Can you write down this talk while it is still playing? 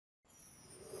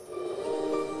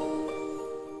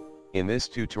In this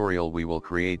tutorial we will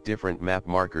create different map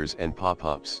markers and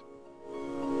pop-ups.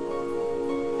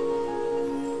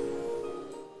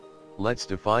 Let's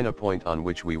define a point on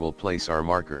which we will place our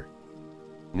marker.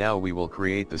 Now we will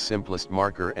create the simplest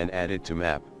marker and add it to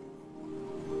map.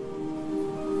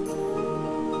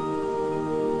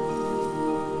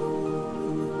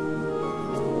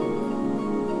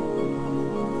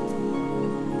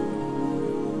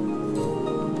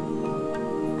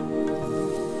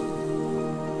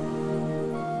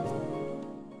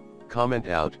 Comment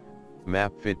out,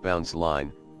 map fit bounds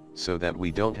line, so that we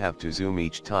don't have to zoom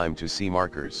each time to see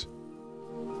markers.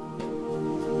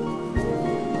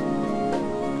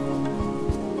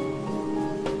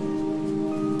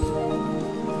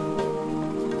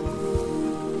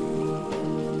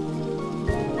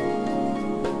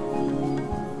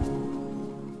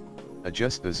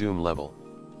 Adjust the zoom level.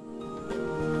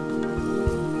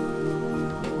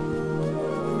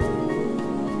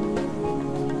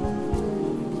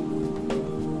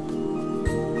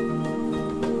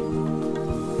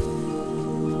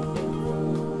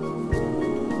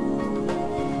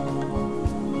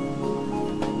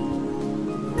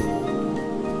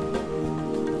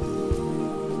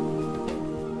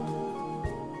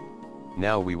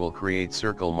 Now we will create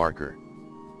circle marker.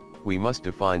 We must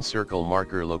define circle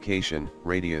marker location,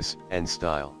 radius, and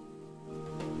style.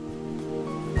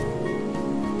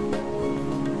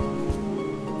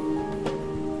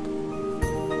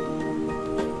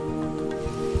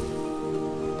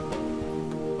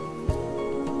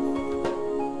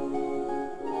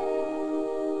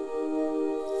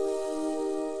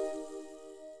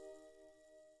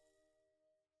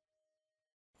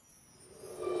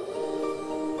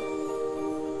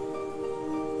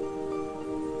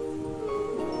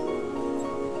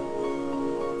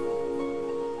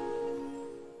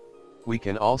 We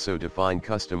can also define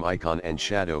custom icon and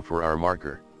shadow for our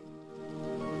marker.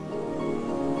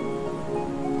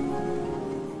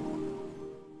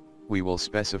 We will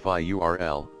specify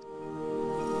URL,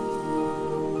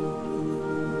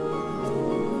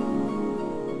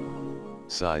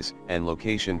 size, and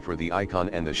location for the icon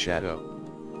and the shadow.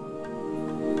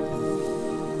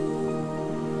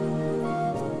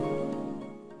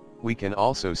 We can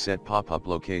also set pop-up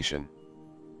location.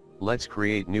 Let's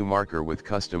create new marker with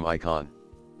custom icon.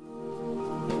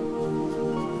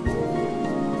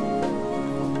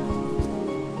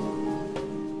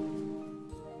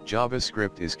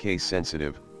 JavaScript is case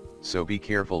sensitive, so be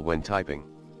careful when typing.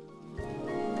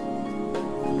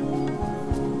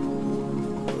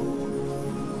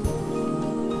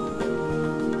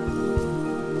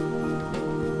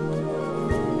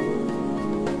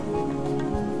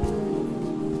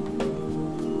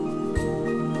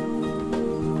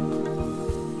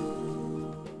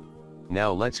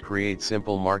 Now let's create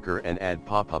simple marker and add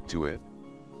pop-up to it.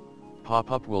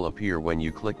 Pop-up will appear when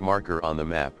you click marker on the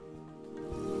map.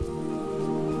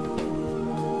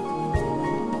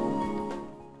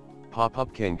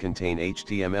 Pop-up can contain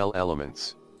HTML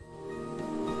elements.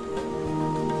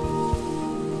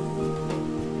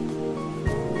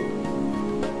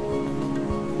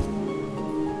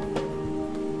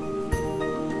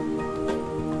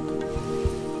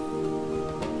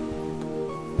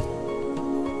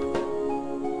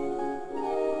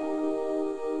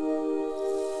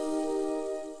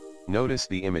 Notice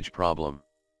the image problem.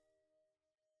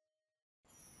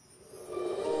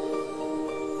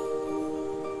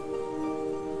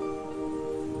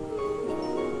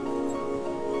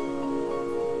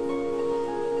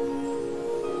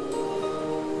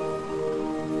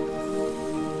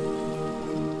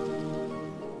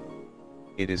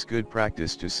 It is good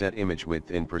practice to set image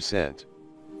width in %.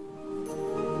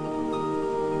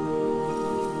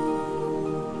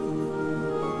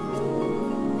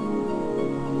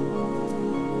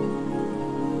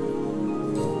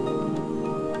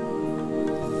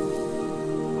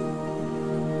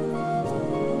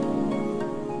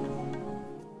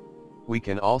 We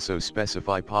can also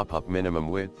specify pop-up minimum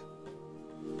width.